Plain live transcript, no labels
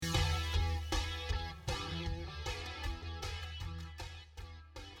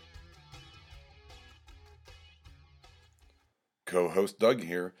Co-host Doug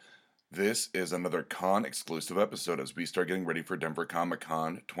here. This is another con exclusive episode as we start getting ready for Denver Comic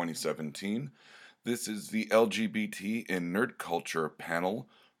Con 2017. This is the LGBT in Nerd Culture panel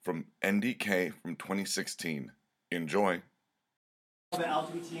from NDK from 2016. Enjoy. The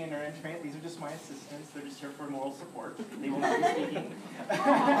LGBT and nerd entertainment, these are just my assistants. They're just here for moral support. They will not be speaking.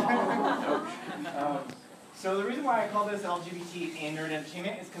 So the reason why I call this LGBT and nerd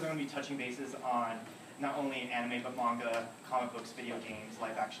entertainment is because I'm going to be touching bases on not only anime, but manga, comic books, video games,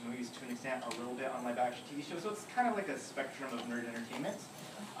 live-action movies, to an extent, a little bit on live-action TV shows. So it's kind of like a spectrum of nerd entertainment. So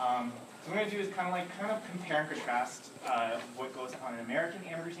what I'm going to do is kind of compare and contrast what goes on in American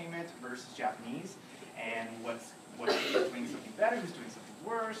entertainment versus Japanese, and who's doing something better, who's doing something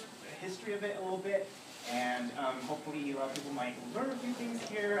worse, the history of it a little bit, and hopefully a lot of people might learn a few things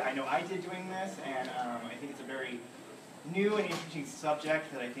here. I know I did doing this, and I think it's a very new and interesting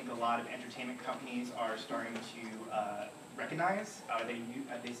subject that I think a lot of entertainment companies are starting to recognize.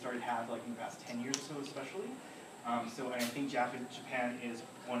 They started to have like in the past 10 years or so especially. So I think Japan is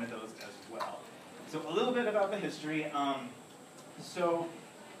one of those as well. So a little bit about the history.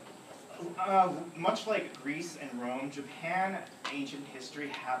 Much like Greece and Rome, Japan, ancient history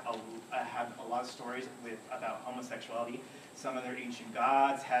had a lot of stories about homosexuality. Some of their ancient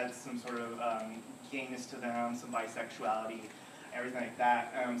gods had some sort of gayness to them, some bisexuality, everything like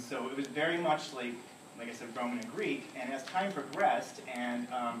that. So it was very much like I said, Roman and Greek. And as time progressed, and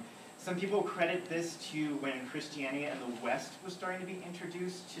some people credit this to when Christianity and the West was starting to be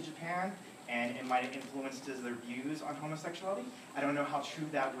introduced to Japan, and it might have influenced their views on homosexuality. I don't know how true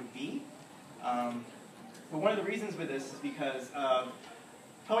that would be. But one of the reasons for this is because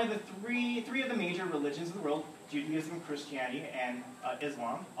probably the three of the major religions of the world, Judaism, Christianity, and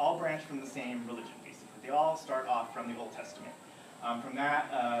Islam, all branch from the same religion, basically. They all start off from the Old Testament. From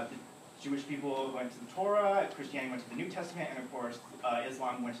that, the Jewish people went to the Torah, Christianity went to the New Testament, and of course,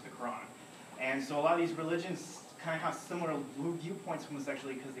 Islam went to the Quran. And so a lot of these religions kind of have similar viewpoints from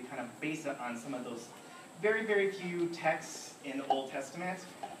homosexuality because they kind of base it on some of those very, very few texts in the Old Testament.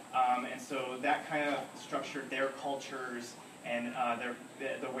 And so that kind of structured their cultures and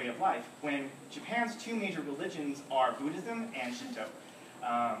their way of life. When Japan's two major religions are Buddhism and Shinto.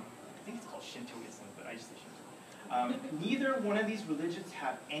 I think it's called Shintoism, but I just say Shinto. Neither one of these religions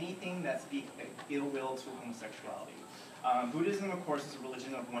have anything that speaks ill will to homosexuality. Buddhism, of course, is a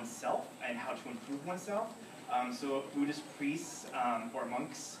religion of oneself and how to improve oneself. So Buddhist priests or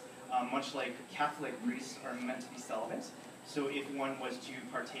monks, much like Catholic priests, are meant to be celibate. So if one was to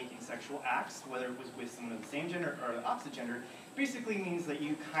partake in sexual acts, whether it was with someone of the same gender or the opposite gender, basically means that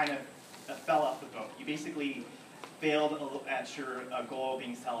you kind of fell off the boat. You basically failed at your goal of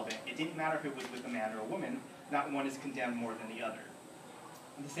being celibate. It didn't matter if it was with a man or a woman. Not one is condemned more than the other.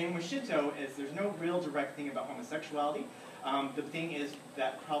 And the same with Shinto is there's no real direct thing about homosexuality. The thing is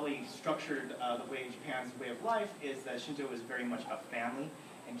that probably structured the way Japan's way of life is that Shinto is very much about family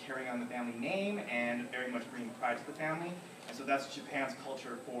and carrying on the family name and very much bringing pride to the family. And so that's Japan's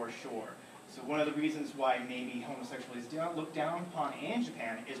culture for sure. So one of the reasons why maybe homosexuality is looked down upon in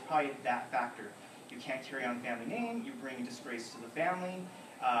Japan is probably that factor. You can't carry on the family name, you bring disgrace to the family,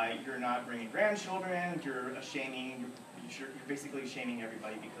 you're not bringing grandchildren, you're basically shaming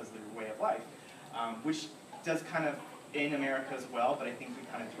everybody because of their way of life. Which does kind of in America as well, but I think we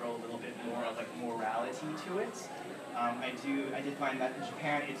kind of throw a little bit more of like morality to it. I did find that in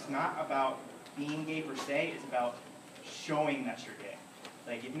Japan, it's not about being gay per se, it's about showing that you're gay.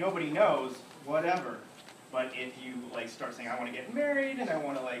 Like, if nobody knows, whatever. But if you like start saying, I want to get married, and I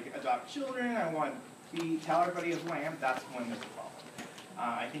want to like adopt children, I want to tell everybody who I am, that's when there's a problem.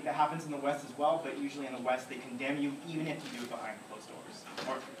 I think that happens in the West as well, but usually in the West they condemn you even if you do it behind closed doors.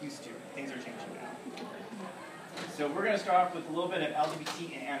 Or used to. Things are changing now. So we're going to start off with a little bit of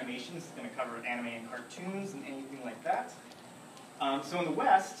LGBT in animation. This is going to cover anime and cartoons and anything like that. So in the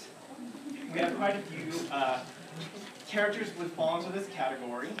West, we have quite a few characters would fall into this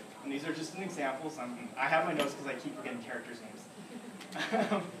category. And these are just an example. I have my notes because I keep forgetting characters' names.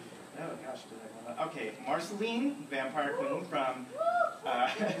 Oh gosh, did I know that? Okay, Marceline, Vampire Queen from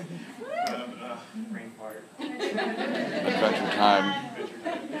Brain Fart. Adventure Time.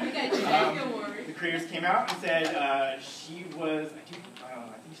 The creators came out and said she was, I think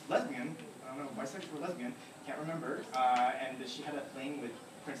she's lesbian. I don't know, bisexual or lesbian. Can't remember. And that she had a fling with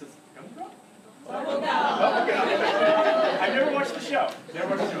Princess Gumdrop? Bubblegum. I've never watched the show.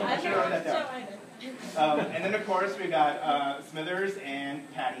 I should have written that down. And then of course we got Smithers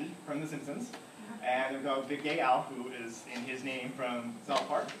and Patty from The Simpsons. And we've got Big Gay Al, who is in his name from South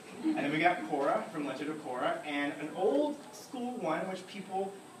Park. And then we got Korra from Legend of Korra. And an old school one, which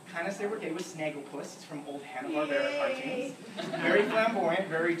people kind of say we're gay with Snagglepuss. He's from old Hanna-Barbera cartoons. Very flamboyant,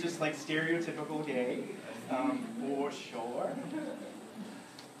 very just like stereotypical gay, for sure.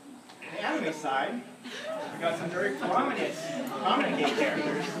 The anime side, we got some very prominent gay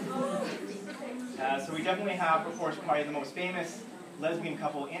characters. So we definitely have, of course, probably the most famous lesbian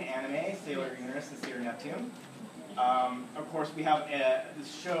couple in anime, Sailor Uranus and Sailor Neptune. Of course, we have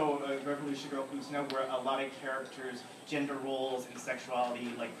this show, Revolution Girl Utena, where a lot of characters, gender roles, and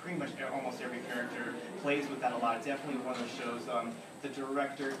sexuality, like pretty much almost every character plays with that a lot. Definitely one of those shows. The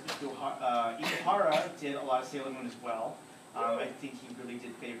director, Ikuhara, did a lot of Sailor Moon as well. I think he really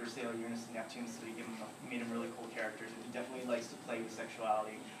did favor Sailor Uranus and Neptune, so he made them really cool characters. And he definitely likes to play with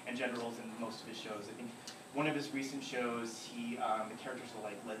sexuality and gender roles in most of his shows. I think one of his recent shows, the characters are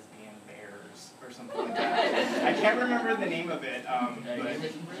like lesbian bears or something like that. I can't remember the name of it, but I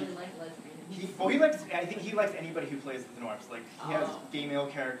think he likes anybody who plays with the norms. Like, he has gay male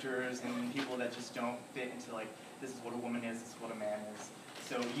characters and people that just don't fit into, like, this is what a woman is, this is what a man is.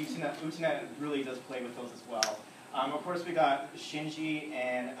 So Utena really does play with those as well. Of course, we got Shinji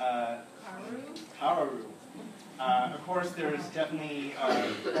and Kaoru. Of course, there's definitely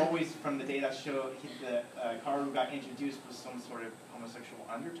always from the day that show Kaoru got introduced with some sort of homosexual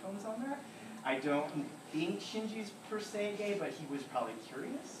undertones on there. I don't think Shinji's per se gay, but he was probably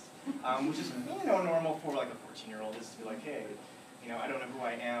curious, which is normal for like a 14-year-old, just to be like, hey, I don't know who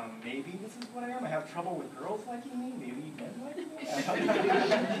I am. Maybe this is what I am. I have trouble with girls liking me. Maybe men like me.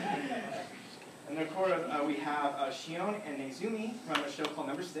 And of course, we have Shion and Nezumi from a show called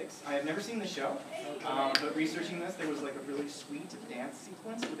Number 6. I have never seen the show, but researching this, there was like a really sweet dance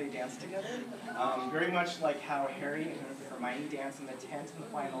sequence where they danced together. Very much like how Harry and Hermione dance in the tent in the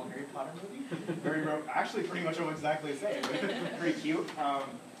final Harry Potter movie. Actually, pretty much almost exactly the same. Very cute.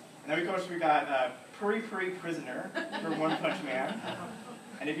 And then, of course, we got Puri Puri Prisoner for One Punch Man.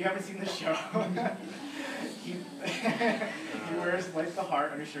 And if you haven't seen the show, he wears like the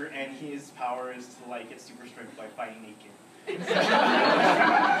heart undershirt, and his power is to like get super strict by fighting naked. And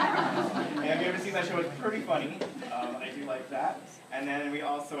if you haven't seen that show, it's pretty funny. I do like that. And then we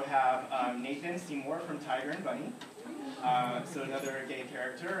also have Nathan Seymour from Tiger and Bunny. So another gay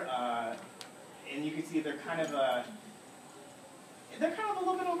character. And you can see they're kind of a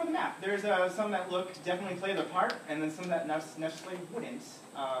little bit over the map. There's some that definitely play the part, and then some that necessarily wouldn't.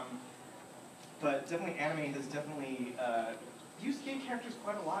 But definitely anime has definitely used gay characters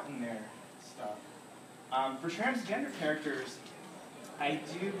quite a lot in their stuff. For transgender characters, I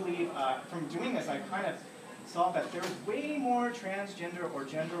do believe, from doing this, I kind of saw that there's way more transgender or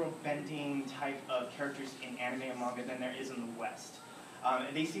gender-bending type of characters in anime and manga than there is in the West.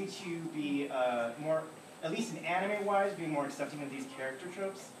 And they seem to be more, at least in anime-wise, being more accepting of these character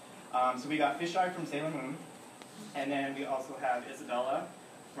tropes. So we got Fisheye from Sailor Moon, and then we also have Isabella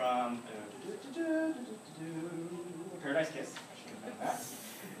from Paradise Kiss.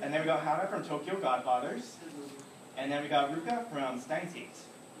 And then we got Hana from Tokyo Godfathers, and then we got Ruka from Steins Gate.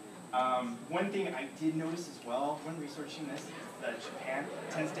 One thing I did notice as well when researching this is that Japan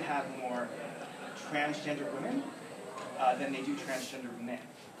tends to have more transgender women than they do transgender men.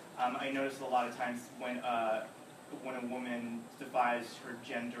 I noticed a lot of times when a woman defies her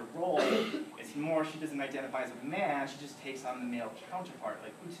gender role, it's more she doesn't identify as a man, she just takes on the male counterpart.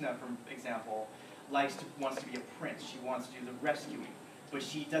 Like Utena, for example, wants to be a prince, she wants to do the rescuing, but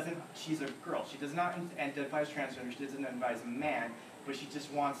she's a girl, she does not identify as transgender, she doesn't identify as a man, but she just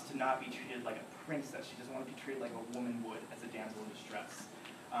wants to not be treated like a princess, she doesn't want to be treated like a woman would as a damsel in distress.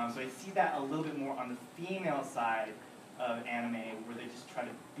 So I see that a little bit more on the female side of anime, where they just try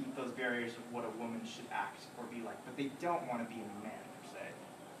to beat those barriers of what a woman should act or be like, but they don't want to be a man, per se.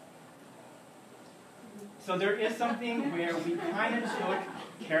 So there is something where we kind of took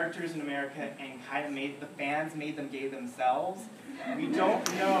characters in America and kind of made them gay themselves. We don't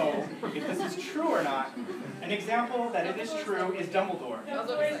know if this is true or not. An example that it is true is Dumbledore.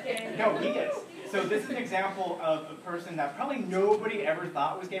 No, he is. So this is an example of a person that probably nobody ever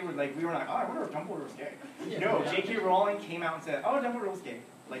thought was gay. We were like, oh, I wonder if Dumbledore was gay. No, J.K. Rowling came out and said, oh, Dumbledore was gay,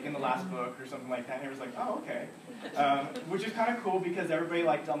 like in the last book or something like that. And it was like, oh, okay. Which is kind of cool because everybody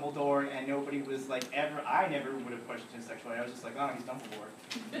liked Dumbledore and nobody was like I never would have questioned his sexuality. I was just like, oh, he's Dumbledore.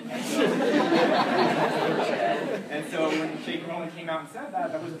 And so when J.K. Rowling came out and said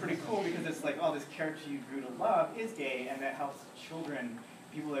that, that was pretty cool because it's like, oh, this character you grew to love is gay, and that helps children,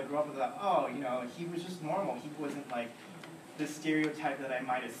 people that grew up with that, oh, he was just normal. He wasn't like the stereotype that I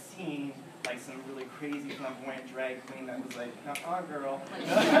might have seen, like some really crazy flamboyant drag queen that was like, nuh-uh, girl.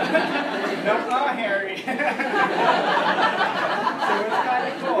 Nuh-uh, Harry. So it's kind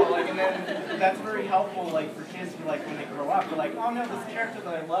of cool. Like, and then And that's very helpful, like for kids who, like when they grow up, they're like, oh no, this character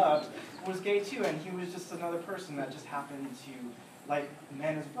that I loved was gay too, and he was just another person that just happened to like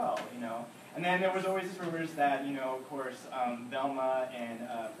men as well, you know. And then there was always these rumors that, you know, of course, Velma and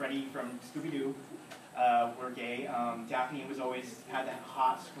Freddy from Scooby-Doo were gay. Daphne was always had the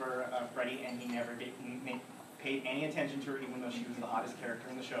hots for Freddy, and he never paid any attention to her, even though she was the hottest character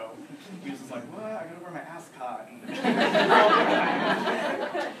in the show. He was just like, what? I gotta wear my ascot.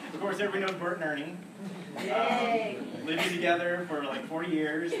 Of course, everybody knows Bert and Ernie. Living together for like 40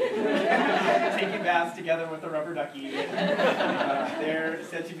 years, taking baths together with a rubber ducky. They're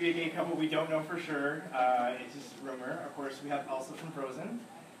said to be a gay couple. We don't know for sure. It's just rumor. Of course, we have Elsa from Frozen.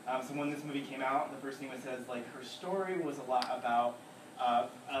 So when this movie came out, the first thing it says, like, her story was a lot about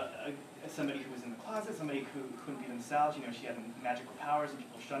somebody who was in the closet, somebody who couldn't be themselves. You know, she had magical powers, and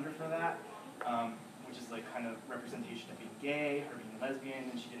people shunned her for that, which is like kind of representation of being gay, her being lesbian,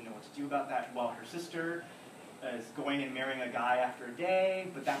 and she didn't know what to do about that. While her sister is going and marrying a guy after a day,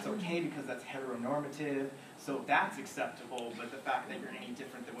 but that's okay because that's heteronormative, so that's acceptable. But the fact that you're any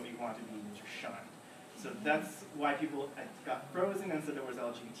different than what you want to be is you're shunned. So that's why people got Frozen, and so there was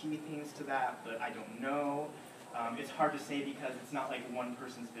LGBT themes to that, but I don't know. It's hard to say because it's not like one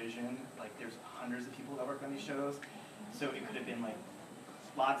person's vision. Like there's hundreds of people that work on these shows, so it could have been like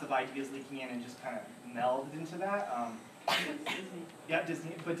lots of ideas leaking in and just kind of melded into that. Yeah,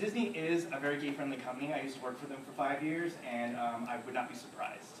 Disney. But Disney is a very gay-friendly company. I used to work for them for 5 years, and I would not be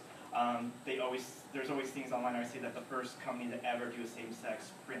surprised. There's always things online where I say that the first company to ever do a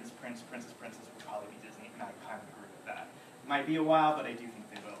same-sex princess would probably be Disney, and I kind of agree with that. Might be a while, but I do think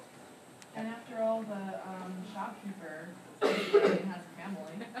they will. And after all, the shopkeeper has a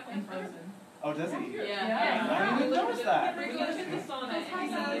family in Frozen. Oh, does he? Yeah. I didn't even notice that. He goes to the sauna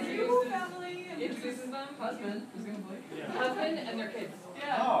and he introduces them, husband, husband and their kids.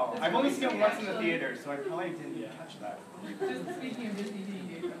 Yeah. Oh, I've only seen it once in the theater, so I probably didn't catch that. Just speaking of Disney being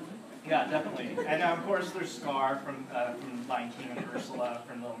gay friendly. Yeah, definitely. And of course, there's Scar from Lion King and Ursula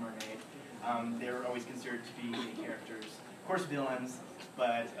from Little Mermaid. They were always considered to be gay characters. Of course, villains,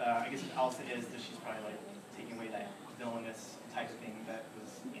 but I guess what Elsa is that she's probably like taking away that villainous type of thing that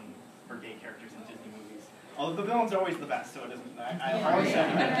was in for gay characters in Disney movies. Although the villains are always the best, so it doesn't. I always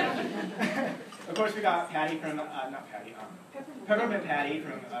say. Of course, we got Patty from Peppermint Patty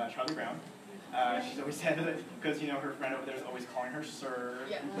from Charlie Brown. She's always said that because, you know, her friend over there is always calling her sir.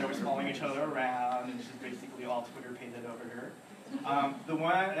 Yeah. They're always calling each other around, and she's basically all Twitter painted over her. The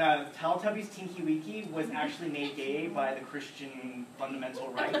one, Teletubbies Tinky Winky was actually made gay by the Christian fundamental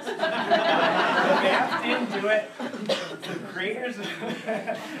right. The fans didn't do it. The creators of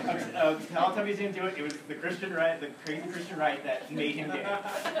Teletubbies didn't do it. It was the Christian right, the crazy Christian right that made him gay.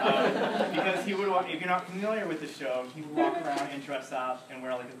 Because he would, if you're not familiar with the show, he would walk around and dress up and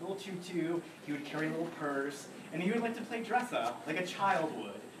wear like a little tutu. He would carry a little purse, and he would like to play dress up like a child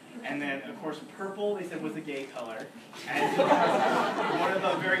would. And then, of course, purple, they said, was a gay color. And one of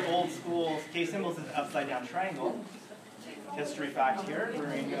the very old school gay symbols is the upside-down triangle. History fact here,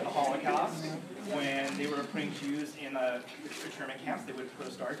 during the Holocaust, when they were putting Jews in internment camps, they would put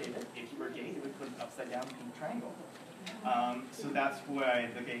a Star of David. If you were gay, they would put an upside-down pink triangle. So that's why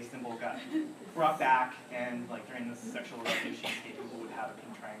the gay symbol got brought back, and like during the sexual revolution, gay people would have a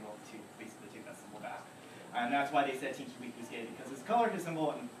pink triangle to basically take that symbol back. And that's why they said Tinky Winky was gay, because his color, his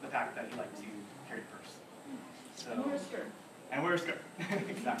symbol, and the fact that he liked to carry a purse. So, And wear a skirt. And wear a skirt,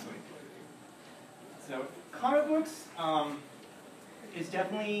 exactly. So comic books is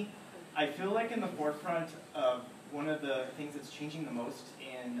definitely, I feel like, in the forefront of one of the things that's changing the most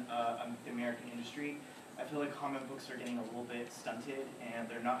in the American industry. I feel like comic books are getting a little bit stunted, and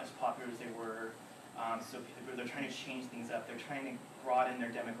they're not as popular as they were. So they're trying to change things up. They're trying to broaden their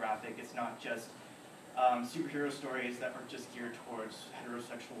demographic. It's not just superhero stories that are just geared towards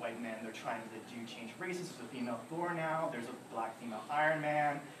heterosexual white men. They're trying to change races. There's a female Thor now. There's a black female Iron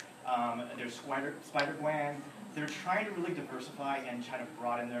Man. There's Spider-Gwen. They're trying to really diversify and try to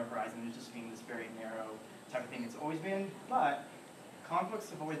broaden their horizon. It's just being this very narrow type of thing it's always been. But comic books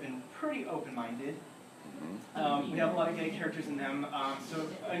have always been pretty open-minded. We have a lot of gay characters in them. So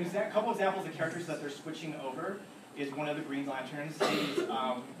a couple examples of characters that they're switching over is one of the Green Lanterns. Is,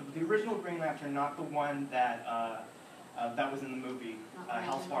 the original Green Lantern, not the one that that was in the movie,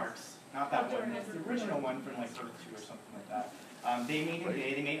 Hal Sparks. Not that one. It's the original one from like Earth 2 or something like that. They made him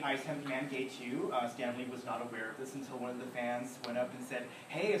gay. They made Iceman Man gay too. Stan Lee was not aware of this until one of the fans went up and said,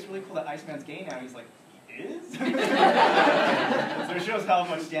 "Hey, it's really cool that Iceman's gay now." He's like, "He is?" So it shows how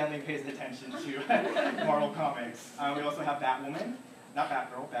much Stan Lee pays attention to Marvel Comics. We also have Batwoman, not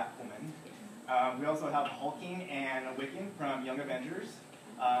Batgirl, Batwoman. We also have Hulking and Wiccan from Young Avengers.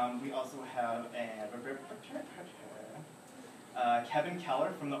 We also have Kevin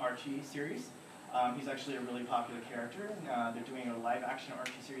Keller from the Archie series. He's actually a really popular character. They're doing a live-action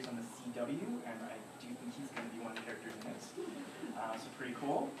Archie series on the CW, and I do think he's going to be one of the characters in it. So pretty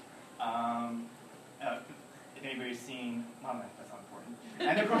cool. If anybody's seen, well, that's not important.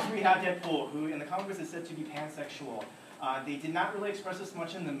 And of course we have Deadpool, who in the comic books is said to be pansexual. They did not really express this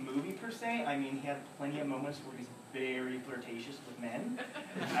much in the movie per se. I mean, he had plenty of moments where he's very flirtatious with men,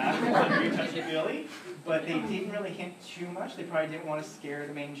 very touchy-feely, but they didn't really hint too much. They probably didn't want to scare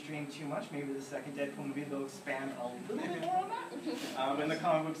the mainstream too much. Maybe the second Deadpool movie they'll expand a little bit more on that. But in the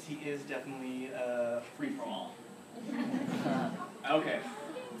comic books, he is definitely free-for-all. Okay,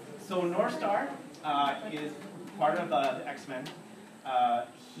 so Northstar is part of the X-Men.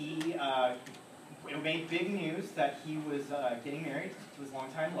 It made big news that he was getting married to his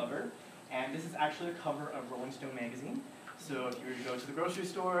longtime lover, and this is actually a cover of Rolling Stone magazine. So if you were to go to the grocery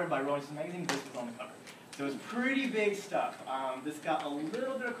store and buy Rolling Stone magazine, this was on the cover. So it's pretty big stuff. This got a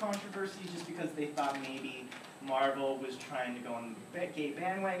little bit of controversy just because they thought maybe Marvel was trying to go on the gay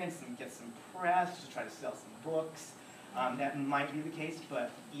bandwagon and get some press, to try to sell some books. That might be the case,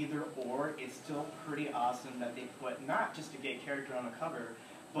 but either or, it's still pretty awesome that they put not just a gay character on the cover,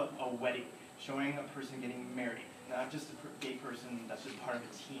 but a wedding, showing a person getting married, not just a gay person that's just part of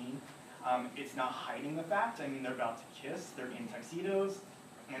a team. It's not hiding the fact. I mean, they're about to kiss, they're in tuxedos,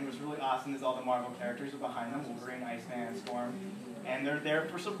 and what's really awesome is all the Marvel characters are behind them, Wolverine, Iceman, Storm, and they're there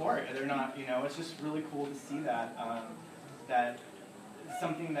for support. They're not, it's just really cool to see that, that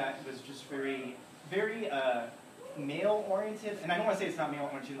something that was just very, very, male-oriented, and I don't want to say it's not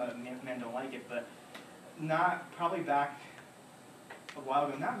male-oriented, that men don't like it, but not, probably back a while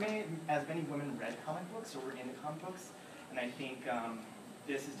ago, not as many women read comic books or were into comic books, and I think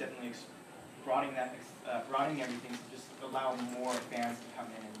this is definitely broadening everything to just allow more fans to come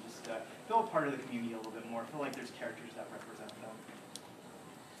in and just feel a part of the community a little bit more, feel like there's characters that represent them.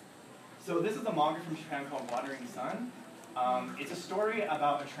 So this is a manga from Japan called Watering Sun. It's a story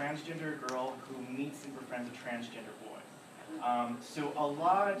about a transgender girl who meets and befriends a transgender boy. So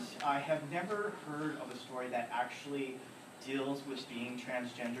I have never heard of a story that actually deals with being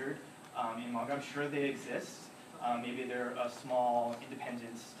transgendered in manga. I'm sure they exist. Maybe they're a small,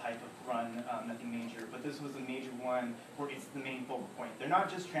 independent type of run, nothing major. But this was a major one where it's the main focal point. They're not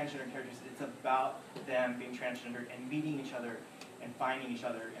just transgender characters. It's about them being transgendered and meeting each other and finding each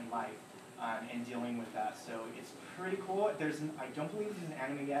other in life. And dealing with that, so it's pretty cool. I don't believe there's an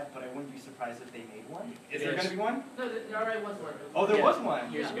anime yet, but I wouldn't be surprised if they made one. Is there going to be one? No, there already was one. Oh, there was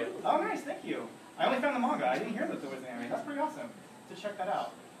one? Years ago. Oh, nice, thank you. I only found the manga. I didn't hear that there was an anime. That's pretty awesome to check that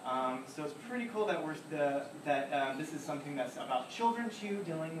out. So it's pretty cool that this is something that's about children too,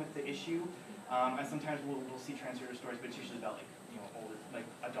 dealing with the issue. And sometimes we'll see transgender stories, but it's usually about older, like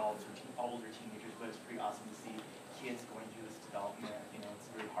adults or older teenagers. But it's pretty awesome to see kids going through this development. It's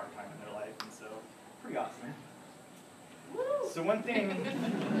a really hard time in their life, and so pretty awesome. So one thing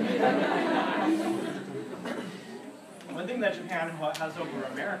that Japan has over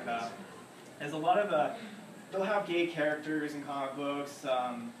America is a lot of they'll have gay characters in comic books.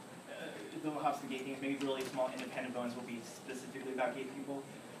 They'll have some gay things. Maybe really small independent ones will be specifically about gay people.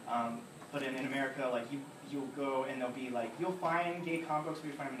 But in America, like you'll go and they'll be like you'll find gay comic books.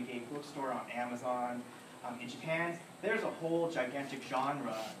 We find them in a gay bookstore on Amazon. In Japan, there's a whole gigantic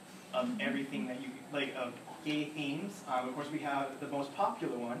genre of everything that of gay themes. Of course, we have the most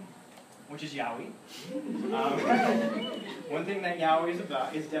popular one, which is yaoi. One thing that yaoi is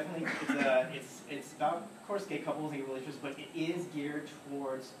about is definitely it's about, of course, gay couples and gay relationships, but it is geared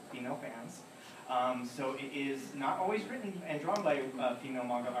towards female fans. So it is not always written and drawn by female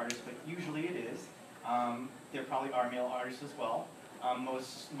manga artists, but usually it is. There probably are male artists as well.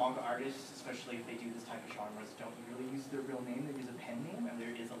 Most manga artists, especially if they do this type of genres, don't really use their real name, they use a pen name, and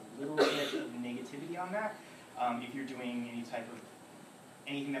there is a little bit of negativity on that. If you're doing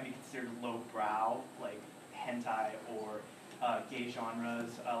anything that would be considered lowbrow, like hentai or gay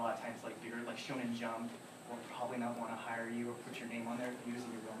genres, a lot of times like bigger, like Shonen Jump, will probably not want to hire you or put your name on there if you're using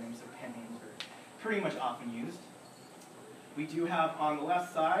your real name, so pen names are pretty much often used. We do have on the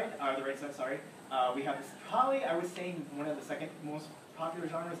left side, or the right side, sorry, we have this, probably, I would say, one of the second most popular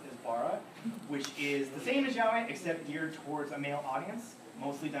genres is bara, which is the same as yaoi, except geared towards a male audience,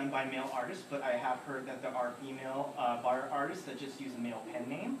 mostly done by male artists, but I have heard that there are female bara artists that just use a male pen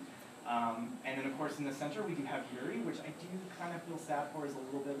name. And then, of course, in the center, we do have Yuri, which I do kind of feel sad for as a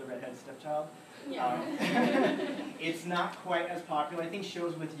little bit of the redhead stepchild. Yeah. It's not quite as popular. I think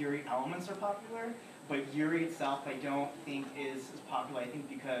shows with Yuri elements are popular, but Yuri itself I don't think is as popular, I think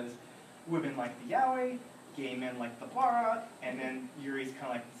because women like the yaoi, gay men like the Bara, and then Yuri's kind of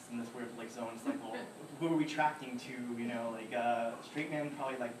like in this weird like zone. It's like, well, who are we attracting to? You know, like straight men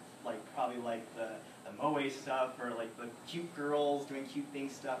probably like the moe stuff, or like the cute girls doing cute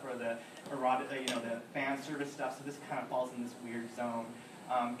things stuff, or the erotic, the fan service stuff. So this kind of falls in this weird zone.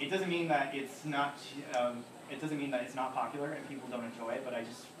 It doesn't mean that it's not. It doesn't mean that it's not popular and people don't enjoy it, but I'm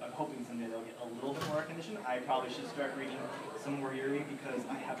hoping someday they'll get a little bit more recognition. I probably should start reading some more Yuri because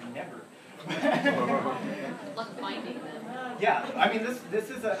I have never. Luck finding them. Yeah, I mean this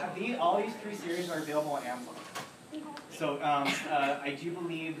is all these 3 series are available on Amazon. So I do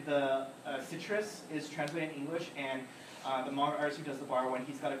believe the Citrus is translated in English, and the manga artist who does the bar one,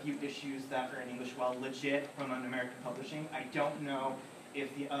 he's got a few issues that are in English, well, legit from an American publishing. I don't know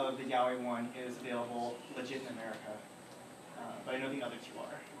if the yaoi one is available legit in America, but I know the other 2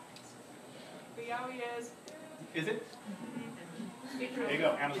 are. The yaoi is. Is it? There you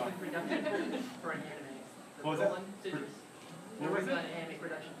go, Amazon. What was that? Where was it? Anime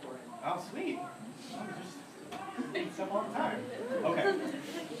production for it. Oh, sweet. Stuff all the time. Okay.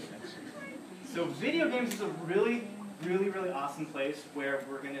 So video games is a really, really, really awesome place where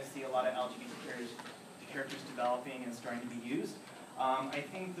we're going to see a lot of LGBT characters developing and starting to be used. I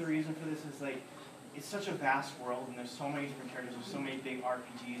think the reason for this is like, it's such a vast world and there's so many different characters, there's so many big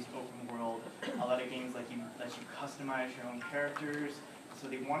RPGs, open world, a lot of games let you customize your own characters. So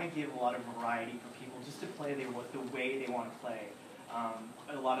they want to give a lot of variety for people just to play the way they want to play.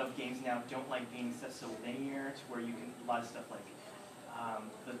 A lot of games now don't like being set so linear to where you can, a lot of stuff like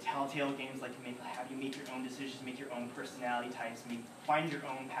the Telltale games like to have you make your own decisions, make your own personality types, find your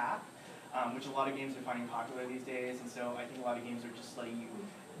own path, which a lot of games are finding popular these days. And so I think a lot of games are just letting you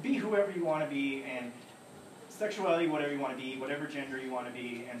be whoever you want to be, and sexuality, whatever you want to be, whatever gender you want to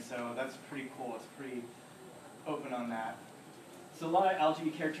be. And so that's pretty cool. It's pretty open on that. So a lot of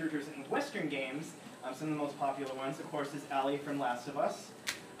LGBT characters in Western games. Some of the most popular ones, of course, is Allie from Last of Us.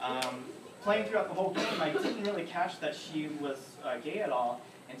 Playing throughout the whole game, I didn't really catch that she was gay at all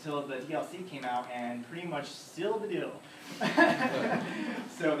until the DLC came out and pretty much sealed the deal.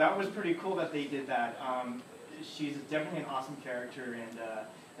 So that was pretty cool that they did that. She's definitely an awesome character, and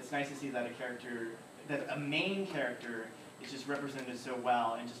it's nice to see that a main character is just represented so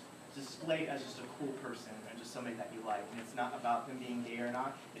well and just displayed as just a cool person and just somebody that you like. And it's not about them being gay or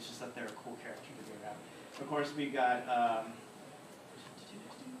not, it's just that they're a cool character to be around. Of course, we got,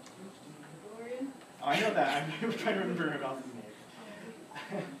 Dorian? oh, I know that, I'm trying to remember about his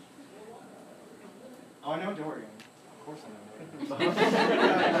name. Oh, I know Dorian. Of course I know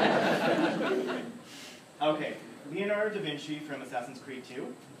Dorian. Okay, Leonardo da Vinci from Assassin's Creed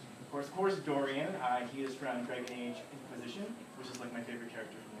 2. Of course, Dorian, he is from Dragon Age Inquisition, which is like my favorite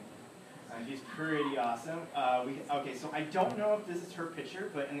character from the game. He's pretty awesome. Okay, so I don't know if this is her picture,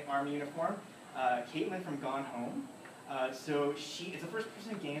 but in the army uniform, Caitlin from Gone Home. So it's a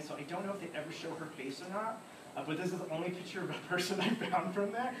first-person game, so I don't know if they ever show her face or not. But this is the only picture of a person I found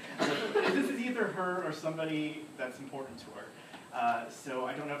from there. This is either her or somebody that's important to her. So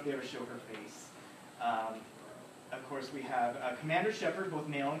I don't know if they ever show her face. Of course, we have Commander Shepard, both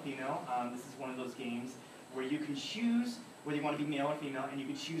male and female. This is one of those games where you can choose whether you want to be male or female, and you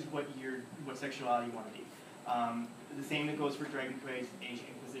can choose what sexuality you want to be. The same that goes for Dragon Age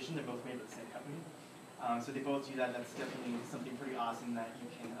Inquisition. They're both made by the same company. So they both do that. That's definitely something pretty awesome that you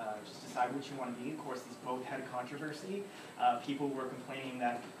can just decide what you want to be. Of course, these both had controversy. People were complaining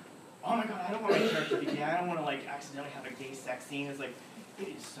that, oh my god, I don't want my character to be gay. I don't want to like accidentally have a gay sex scene. It's like, it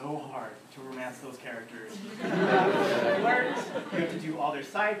is so hard to romance those characters. You have to do all their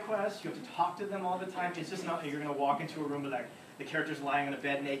side quests. You have to talk to them all the time. It's just not that you're going to walk into a room with like the character's lying on a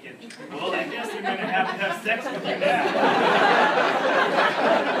bed naked. Well, I guess you're going to have sex with you now.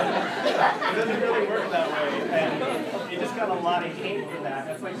 It doesn't really work that way. And it just got a lot of hate for that.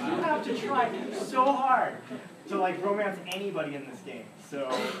 It's like, you have to try so hard to like romance anybody in this game. So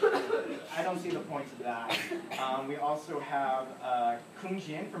I don't see the point of that. We also have Kung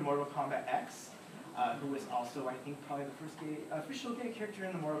Jin from Mortal Kombat X, who is also, I think, probably the first official gay character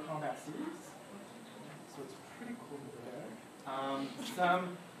in the Mortal Kombat series. So it's pretty cool there.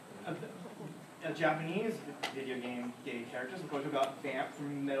 Some Japanese video game gay characters. Of course, we've got Vamp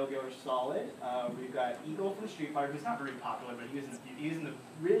from Metal Gear Solid. We've got Eagle from Street Fighter, who's not very popular, but he was in the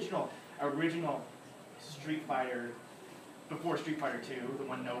original Street Fighter before Street Fighter 2, the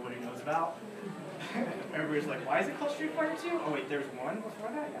one nobody knows about. Everybody's like, why is it called Street Fighter 2? Oh wait, there's one before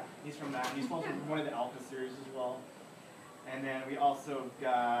that? Yeah, he's from that. He's also one of the Alpha series as well. And then we also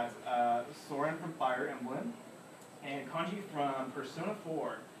got Soren from Fire Emblem, and Kanji from Persona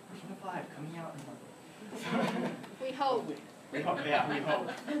 4. Persona 5 coming out in a month. We hope. We hope, yeah, we hope.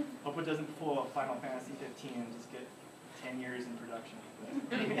 Hope it doesn't pull a Final Fantasy 15 and just get 10 years in production.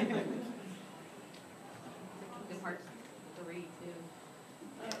 Kingdom Hearts 3 too.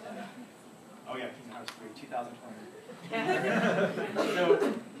 Oh yeah, Kingdom Hearts 3, 2020.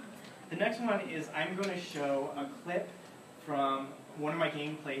 So the next one is I'm going to show a clip from one of my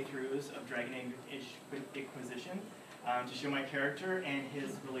game playthroughs of Dragon Age Inquisition to show my character and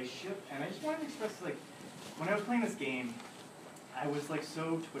his relationship. And I just wanted to express, like, when I was playing this game, I was like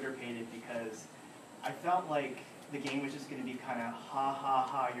so Twitter-pated because I felt like the game was just going to be kind of ha ha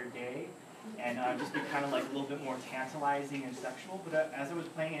ha you're gay, and just be kind of like a little bit more tantalizing and sexual. But as I was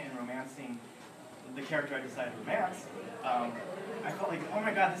playing it and romancing the character I decided to romance, I felt like, oh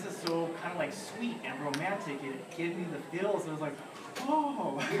my god, this is so kind of like sweet and romantic. It gave me the feels. I was like,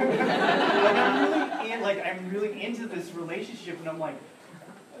 oh, I'm really into this relationship, and I'm like,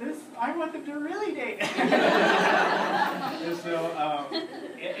 I want them to really date. And so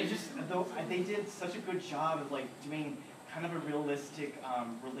they did such a good job of like doing kind of a realistic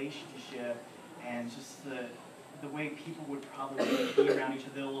relationship, and just the way people would probably be around each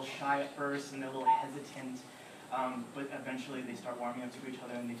other. They're a little shy at first, and they're a little hesitant, but eventually they start warming up to each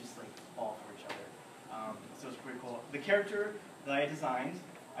other, and they just like fall for each other. So it's pretty cool. The character that I designed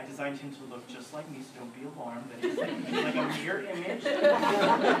him to look just like me, so don't be alarmed. That he's like a mirror image.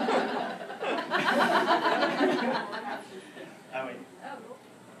 Oh wait.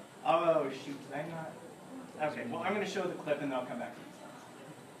 Oh shoot, did I not? Okay, well I'm going to show the clip and then I'll come back to this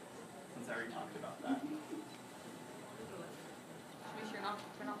since I already talked about that. Should we turn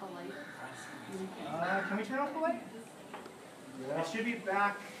off the light? Can we turn off the light? Yeah. It should be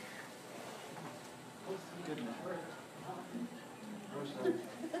back. Goodness.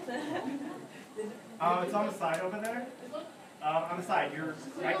 It's on the side over there. On the side, you're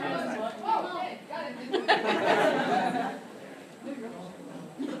right on the side. Oh, okay, got it.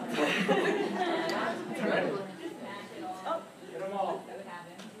 Get them all.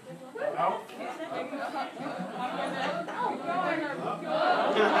 Out.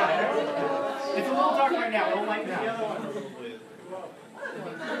 It's a little dark right now. Don't like the other one.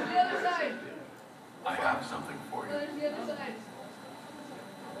 There's the other side. I have something for you. There's the other side.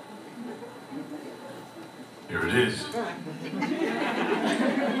 Here it is.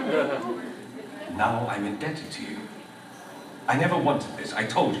 Now I'm indebted to you. I never wanted this, I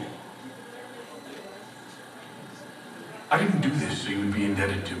told you. I didn't do this so you would be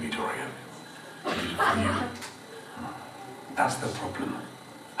indebted to me, Torian. I did it for you. That's the problem.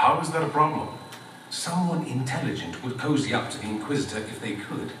 How is that a problem? Someone intelligent would cozy up to the Inquisitor if they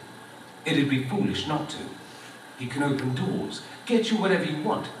could. It'd be foolish not to. He can open doors, get you whatever you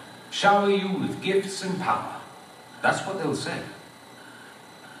want, shower you with gifts and power. That's what they'll say.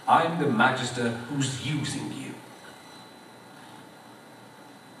 I'm the Magister who's using you.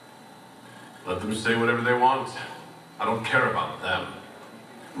 Let them say whatever they want. I don't care about them.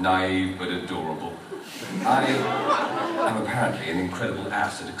 Naive but adorable. I am apparently an incredible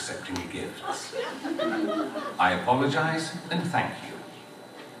ass at accepting gifts. I apologize and thank you.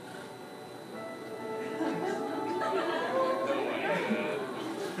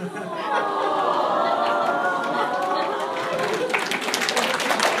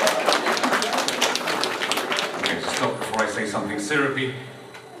 I'm going to stop before I say something syrupy,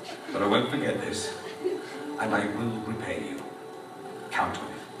 but I won't forget this, and I will repay you. Count on it.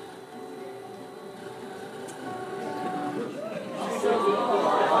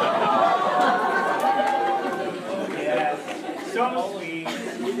 Yes, so sweet.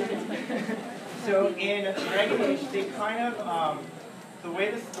 So in Dragon Age, they kind of, the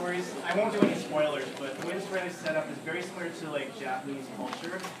way the stories, I won't do any spoilers, but the way the story is set up is very similar to like Japanese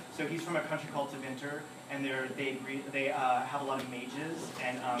culture. So he's from a country called Tevinter, and they have a lot of mages,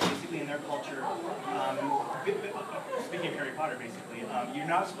 and basically in their culture, speaking of Harry Potter, basically, you're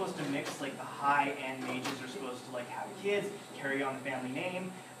not supposed to mix like the high-end mages are supposed to like have kids, carry on the family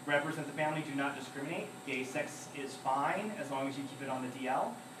name, represent the family, do not discriminate. Gay sex is fine as long as you keep it on the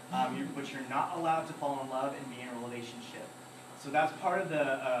DL, but you're not allowed to fall in love and be in a relationship. So that's part of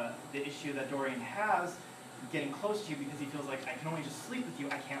the issue that Dorian has getting close to you, because he feels like, I can only just sleep with you,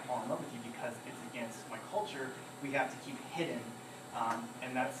 I can't fall in love with you because it's against my culture. We have to keep hidden.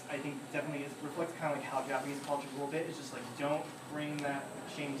 And that's, I think, definitely reflects kind of like how Japanese culture is a little bit. It's just like, don't bring that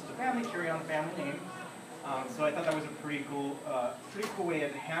shame to the family, carry on the family name. So I thought that was a pretty cool way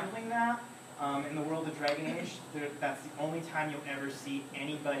of handling that. In the world of Dragon Age, that's the only time you'll ever see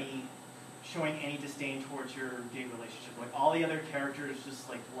anybody showing any disdain towards your gay relationship. Like all the other characters just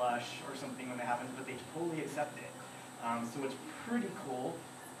like blush or something when that happens, but they totally accept it. So it's pretty cool.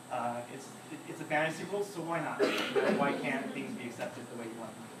 It's a fantasy world, so why not? Why can't things be accepted the way you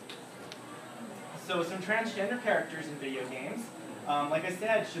want them to be? So some transgender characters in video games. Like I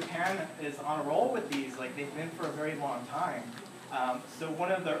said, Japan is on a roll with these. Like they've been for a very long time. So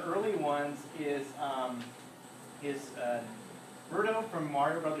one of the early ones is Birdo from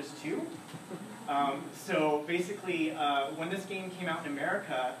Mario Brothers 2. So basically, when this game came out in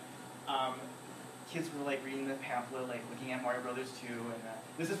America, kids were like reading the pamphlet, like looking at Mario Brothers 2, and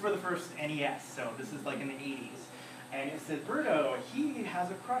this is for the first NES, so this is like in the 80s. And it said, Birdo, he has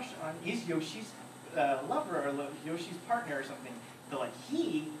a crush on, he's Yoshi's lover, or Yoshi's partner or something. They're like,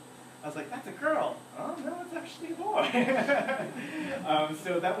 he? I was like, that's a girl. Oh, no, it's actually a boy.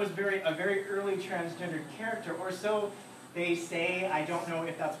 So that was a very early transgender character, or so they say. I don't know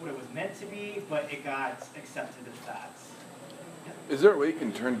if that's what it was meant to be, but it got accepted as that. Is there a way you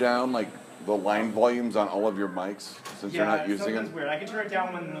can turn down like the line volumes on all of your mics since you're not using something's them? weird. I can turn it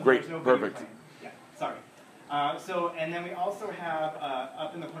down when Great, there's no video perfect. playing. Yeah, sorry. And then we also have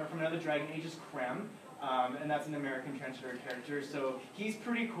up in the corner from another Dragon Age is Krem. And that's an American transgender character, so he's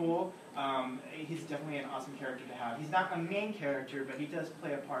pretty cool. He's definitely an awesome character to have. He's not a main character, but he does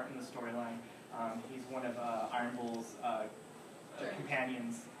play a part in the storyline. He's one of Iron Bull's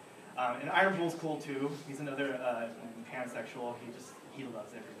companions. And Iron Bull's cool too. He's another pansexual. He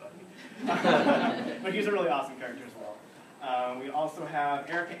loves everybody. But he's a really awesome character as well. We also have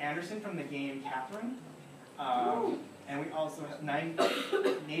Erica Anderson from the game Catherine. And we also have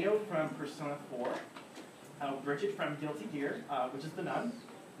Nato from Persona 4. Bridget from Guilty Gear, which is the nun-ish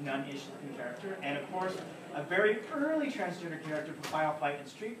looking character. And of course, a very early transgender character from Final Fight and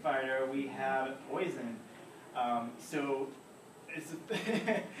Street Fighter, we have Poison. So this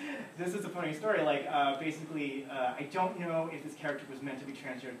is a funny story. Like, basically, I don't know if this character was meant to be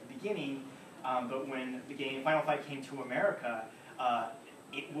transgender at the beginning, but when the game Final Fight came to America,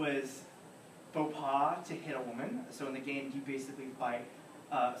 it was faux pas to hit a woman. So in the game, you basically fight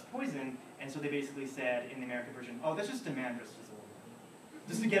Poison, and so they basically said in the American version, oh, that's just Demandress as a woman.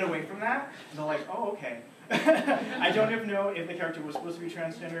 Just to get away from that, and they're like, oh, okay. I don't even know if the character was supposed to be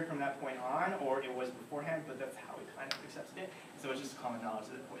transgender from that point on, or it was beforehand, but that's how we kind of accepted it. So it's just common knowledge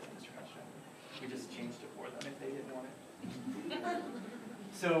that Poison is transgender. We just changed it for them if they didn't want it.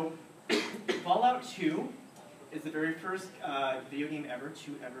 So, Fallout 2 is the very first video game ever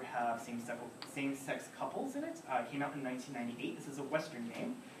to ever have same-sex couples in it. It came out in 1998. This is a Western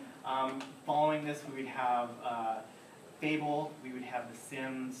game. Following this, we would have Fable. We would have The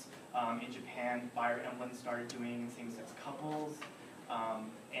Sims. In Japan, Fire Emblem started doing same-sex couples.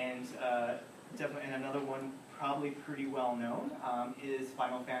 And another one, probably pretty well known, is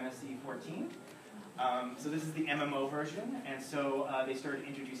Final Fantasy XIV. So this is the MMO version, and so they started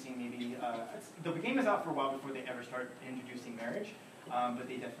introducing maybe, the game is out for a while before they ever start introducing marriage, but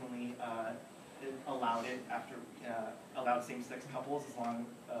they definitely allowed it after, allowed same-sex couples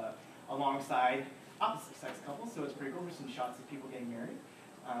alongside opposite-sex couples, so it's pretty cool. There's some shots of people getting married.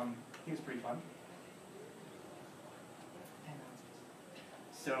 I think it's pretty fun.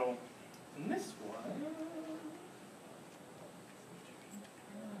 So, in this one,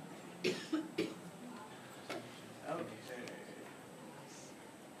 okay,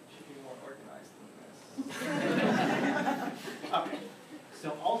 should be more organized than this. Okay, so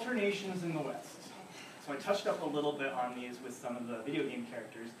alternations in the West. So I touched up a little bit on these with some of the video game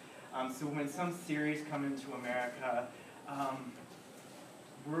characters. So when some series come into America,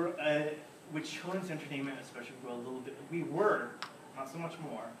 with children's entertainment especially, we were, not so much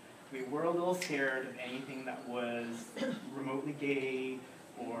more, we were a little scared of anything that was remotely gay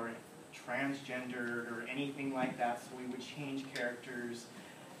or transgendered or anything like that, so we would change characters'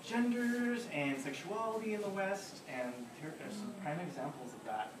 genders and sexuality in the West, and here are some prime examples of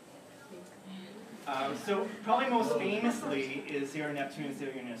that. So probably most famously is Sailor Neptune and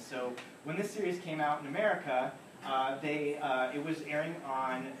Sailor Uranus. So when this series came out in America, it was airing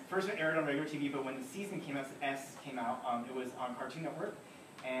on, first it aired on regular TV, but when the season came out, S came out, it was on Cartoon Network,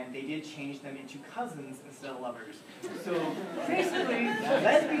 and they did change them into cousins instead of lovers. So basically,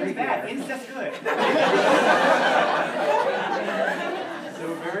 lesbians bad, incest good. So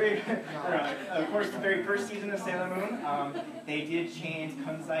of course, the very first season of Sailor Moon, they did change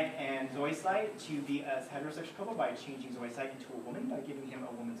Kunzite and Zoisite to be a heterosexual couple by changing Zoisite into a woman, by giving him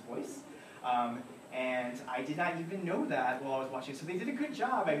a woman's voice. And I did not even know that while I was watching. So they did a good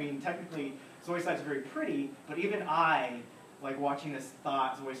job. I mean, technically, Zoisite's very pretty, but even I, like watching this,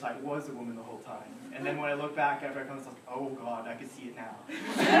 thought Zoisite was a woman the whole time. And then when I look back after I found this, I was like, oh god, I can see it now.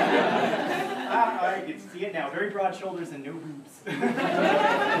 I can see it now. Very broad shoulders and no boobs.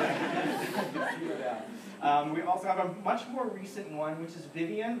 We also have a much more recent one, which is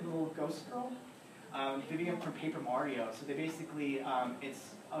Vivian, the little ghost girl. Vivian from Paper Mario. So they basically,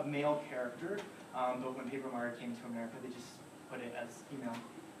 it's a male character, but when Paper Mario came to America, they just put it as female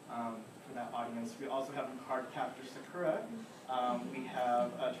for that audience. We also have Cardcaptor Sakura. We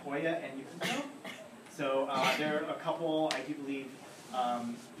have Toya and Yukiko. So they're a couple, I do believe,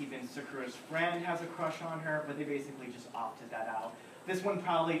 even Sakura's friend has a crush on her, but they basically just opted that out. This one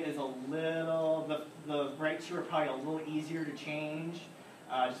probably is a little, the right two are probably a little easier to change,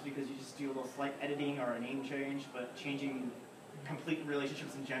 just because you just do a little slight editing or a name change, but changing complete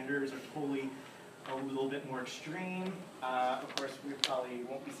relationships and genders are totally a little bit more extreme. Of course, we probably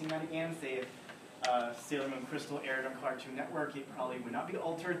won't be seeing that again. Say if Sailor Moon Crystal aired on Cartoon Network, it probably would not be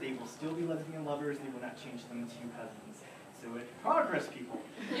altered. They will still be lesbian lovers. They will not change them to cousins. So it progress, people.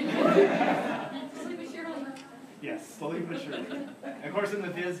 Slowly but surely. Yes, slowly but surely. And of course, in the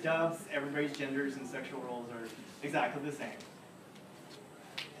Viz dubs, everybody's genders and sexual roles are exactly the same.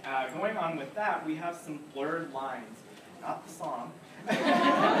 Going on with that, we have some blurred lines. Not the song.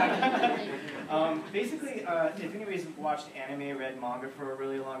 Basically, if anybody's watched anime, read manga for a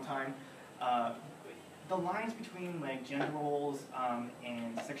really long time, the lines between like gender roles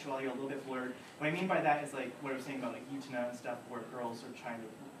and sexuality are a little bit blurred. What I mean by that is like what I was saying about like Utena and stuff, where girls are trying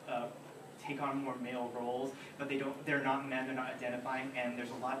to take on more male roles, but they're not men, they're not identifying, and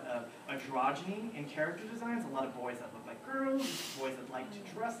there's a lot of androgyny in character designs, a lot of boys that look like girls, boys that like to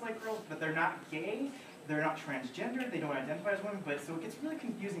dress like girls, but they're not gay, they're not transgender, they don't identify as women, but so it gets really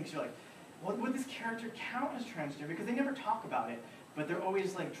confusing because you're like, well, would this character count as transgender? Because they never talk about it, but they're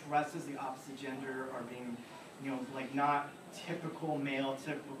always like dressed as the opposite gender or being, you know, like not typical male,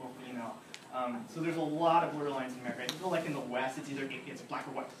 typical female. So there's a lot of blurred lines in America. I feel like in the West, it's black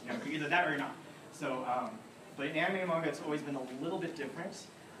or white. You know, either that or you're not. So, but in anime and manga, it's always been a little bit different.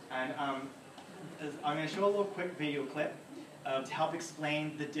 And I'm going to show a little quick video clip to help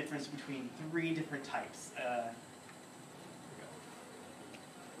explain the difference between 3 different types.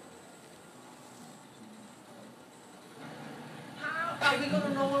 How are we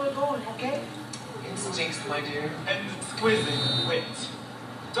gonna know where we're going, okay? Instincts, my dear. Exquisite wit.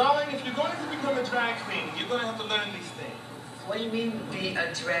 Darling, if you're going to become a drag queen, you're going to have to learn these things. What do you mean, be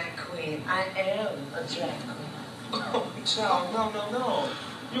a drag queen? I am a drag queen. Oh, child, no.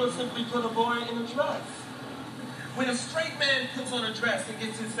 You will simply put a boy in a dress. When a straight man puts on a dress and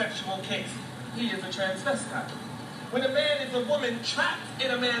gets his sexual kicks, he is a transvestite. When a man is a woman trapped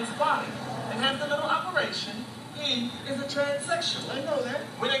in a man's body and has a little operation, he is a transsexual. I know that.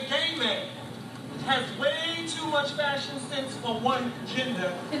 When a gay man has way too much fashion sense for one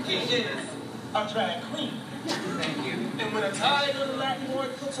gender, he is a drag queen. Thank you. And when a tired little Latin boy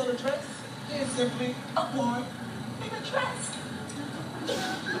puts on a dress, he is simply a boy in a dress.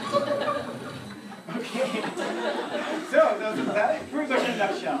 Okay. So that pretty much in a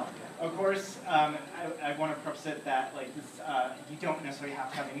nutshell. Of course, I want to preface it that like this, you don't necessarily have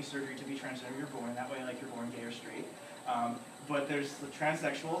to have any surgery to be transgender. You're born that way, like you're born gay or straight. But there's the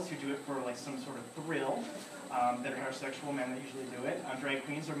transsexuals who do it for like some sort of thrill. That are heterosexual men that usually do it. Drag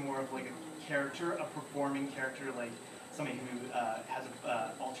queens are more of like a character, a performing character, like somebody who has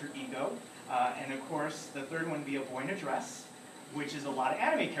an alter ego. And of course, the third one would be a boy in a dress, which is a lot of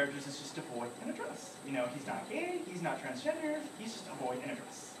anime characters. It's just a boy in a dress. You know, he's not gay, he's not transgender, he's just a boy in a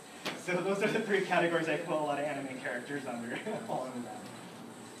dress. So those are the 3 categories I put a lot of anime characters under, fall under that.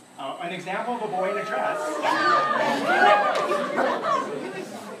 An example of a boy in a dress.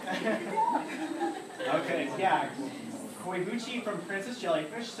 Okay, yeah. Koibuchi from Princess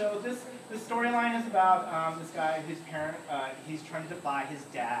Jellyfish. So this storyline is about this guy, his parent, he's trying to defy his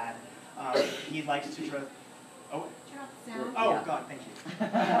dad. He likes to dress. Oh, God, thank you.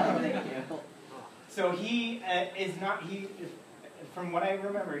 Thank you. So he is not, from what I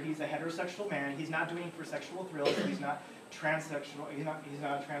remember, he's a heterosexual man. He's not doing it for sexual thrills. He's not transsexual. He's not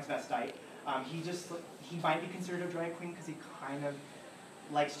a transvestite. He might be considered a drag queen because he kind of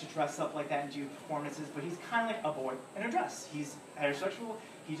likes to dress up like that and do performances, but he's kind of like a boy in a dress. He's heterosexual.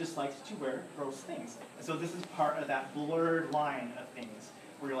 He just likes to wear gross things. And so this is part of that blurred line of things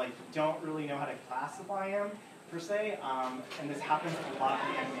where you're like, don't really know how to classify him per se, and this happens a lot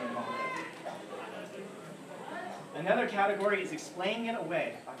in anime and manga. Another category is explaining it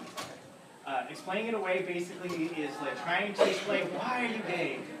away. Explaining it away basically is like trying to explain, why are you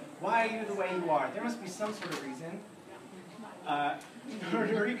gay? Why are you the way you are? There must be some sort of reason.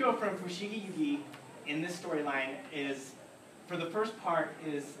 Noriko from Fushigi Yugi in this storyline is, for the first part,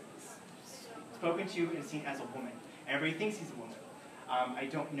 is spoken to and seen as a woman. Everybody thinks he's a woman. I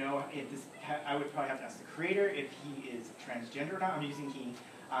don't know if this, I would probably have to ask the creator if he is transgender or not. I'm using he.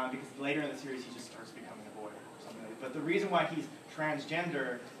 because later in the series he just starts becoming a boy or something like that. But the reason why he's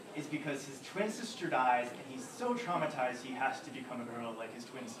transgender is because his twin sister dies, and he's so traumatized he has to become a girl like his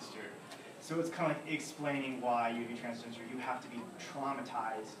twin sister. So it's kind of like explaining why you be transgender. You have to be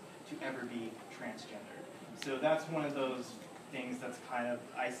traumatized to ever be transgender. So that's one of those things that's kind of,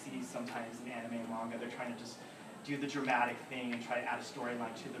 I see sometimes in anime and manga, they're trying to just do the dramatic thing and try to add a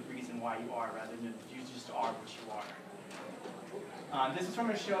storyline to the reason why you are, rather than you just are what you are. This is from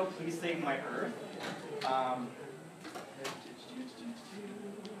a show, Please Save My Earth.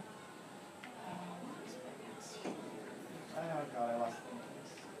 Oh god, I lost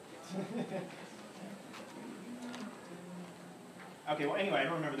the Okay, well anyway, I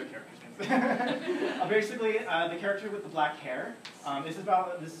don't remember their characters' names. Basically, the character with the black hair,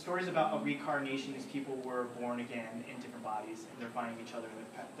 this story is about a reincarnation. These people were born again in different bodies, and they're finding each other in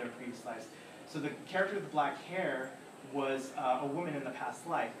their previous lives. So the character with the black hair was a woman in the past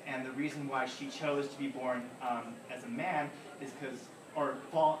life, and the reason why she chose to be born as a man is because,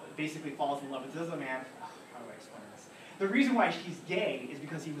 basically falls in love with a man. How do I explain this? The reason why she's gay is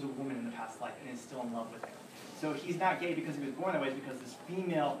because he was a woman in the past life and is still in love with him. So he's not gay because he was born that way, it's because this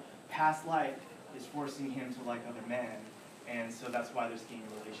female past life is forcing him to like other men, and so that's why there's gay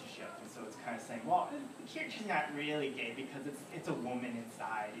relationship. And so it's kind of saying, well, the character's not really gay because it's a woman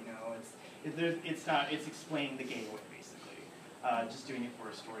inside, you know. It's explaining the gay way basically, just doing it for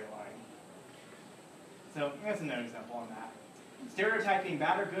a storyline. So that's another example on that. Stereotyping,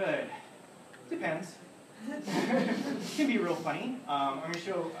 bad or good? Depends. It can be real funny. I'm going to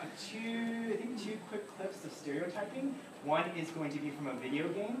show two quick clips of stereotyping. One is going to be from a video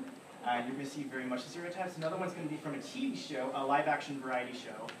game. You're going to see very much the stereotypes. Another one's going to be from a TV show, a live-action variety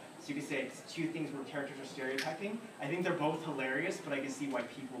show. So you can say it's two things where characters are stereotyping. I think they're both hilarious, but I can see why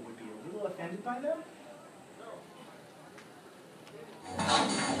people would be a little offended by them.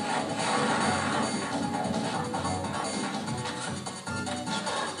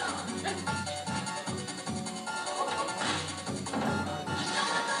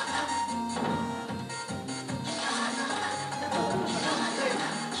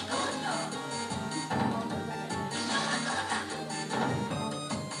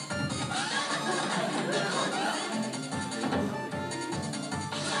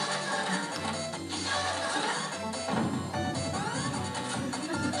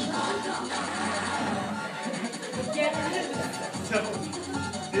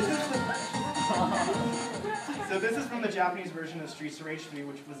 So this is from the Japanese version of Streets of Rage 3,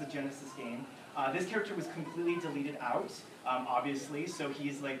 which was a Genesis game. This character was completely deleted out, obviously. So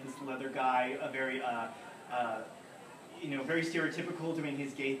he's like this leather guy, a very, very stereotypical, doing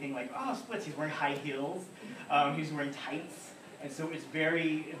his gay thing, like splits. He's wearing high heels. He's wearing tights. And so it's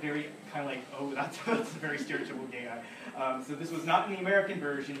very, very kind of like, oh, that's a very stereotypical gay guy. So this was not in the American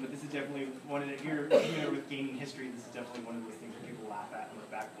version, but this is definitely one of the, if you're familiar with gaming history, this is definitely one of those things that people laugh at and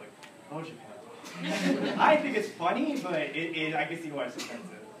look back like, oh, Japan. I think it's funny, but I can see why it's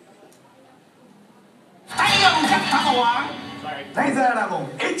offensive. Sorry. 大体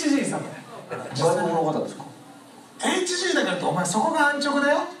HG さんだよ。実際の物語ですか HG だからってお前そこが安直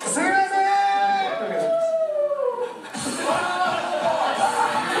だよ。すみません。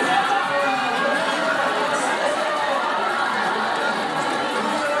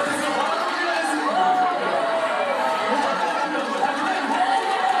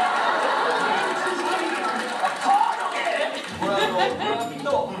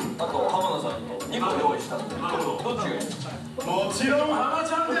もちろん浜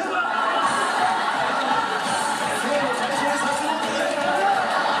ちゃんです。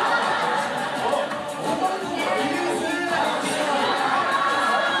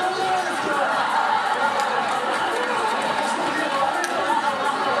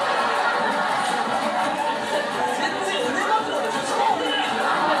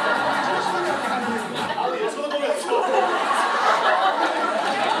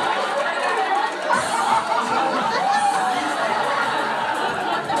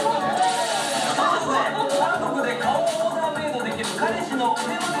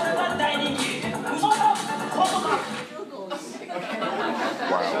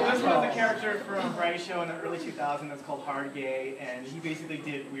From a variety show in the early 2000s that's called Hard Gay, and he basically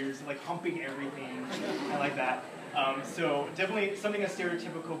did weird, like humping everything, and like that. So definitely something that's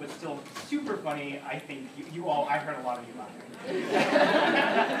stereotypical, but still super funny. I think I've heard a lot of you laughing.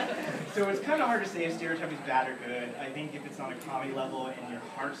 So it's kind of hard to say if stereotyping is bad or good. I think if it's on a comedy level and your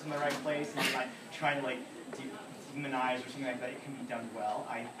heart's in the right place, and you're not trying to like demonize or something like that, it can be done well.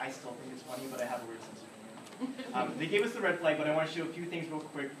 I still think it's funny, but I have a weird sense of humor. They gave us the red flag, but I want to show a few things real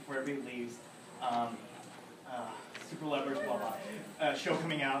quick before everybody leaves. Super Lovers, blah blah. Show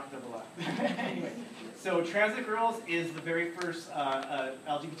coming out, blah blah. Anyway, so Transit Girls is the very first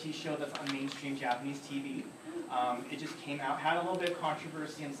LGBT show that's on mainstream Japanese TV. It just came out, had a little bit of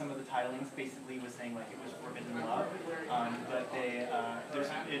controversy in some of the titlings. Basically, was saying like it was forbidden love, but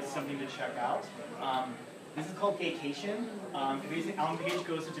it's something to check out. This is called Gaycation. Basically, Alan Page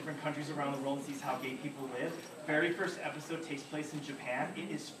goes to different countries around the world and sees how gay people live. Very first episode takes place in Japan. It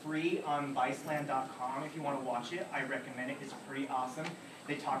is free on Viceland.com. If you want to watch it, I recommend it. It's pretty awesome.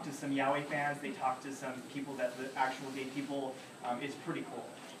 They talk to some yaoi fans. They talk to some people the actual gay people. It's pretty cool.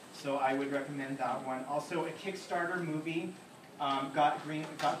 So I would recommend that one. Also, a Kickstarter movie got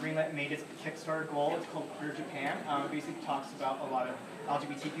greenlit, made its Kickstarter goal. It's called Queer Japan. It basically talks about a lot of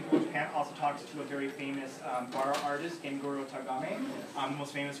LGBT people in Japan. Also talks to a very famous bar artist, Gengoro Tagame, the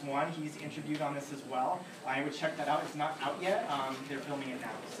most famous one. He's interviewed on this as well. I would check that out. It's not out yet. They're filming it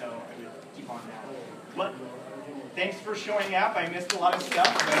now, so I would keep on that. But thanks for showing up. I missed a lot of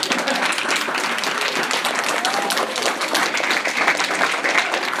stuff.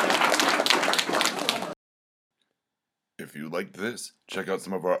 If you liked this, check out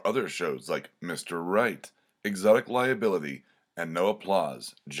some of our other shows like Mr. Right, Exotic Liability, and No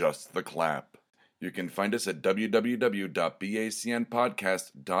Applause, Just the Clap. You can find us at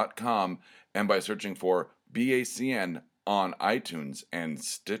www.bacnpodcast.com and by searching for BACN on iTunes and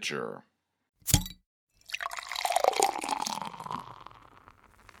Stitcher.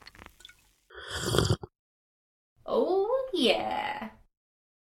 Oh, yeah.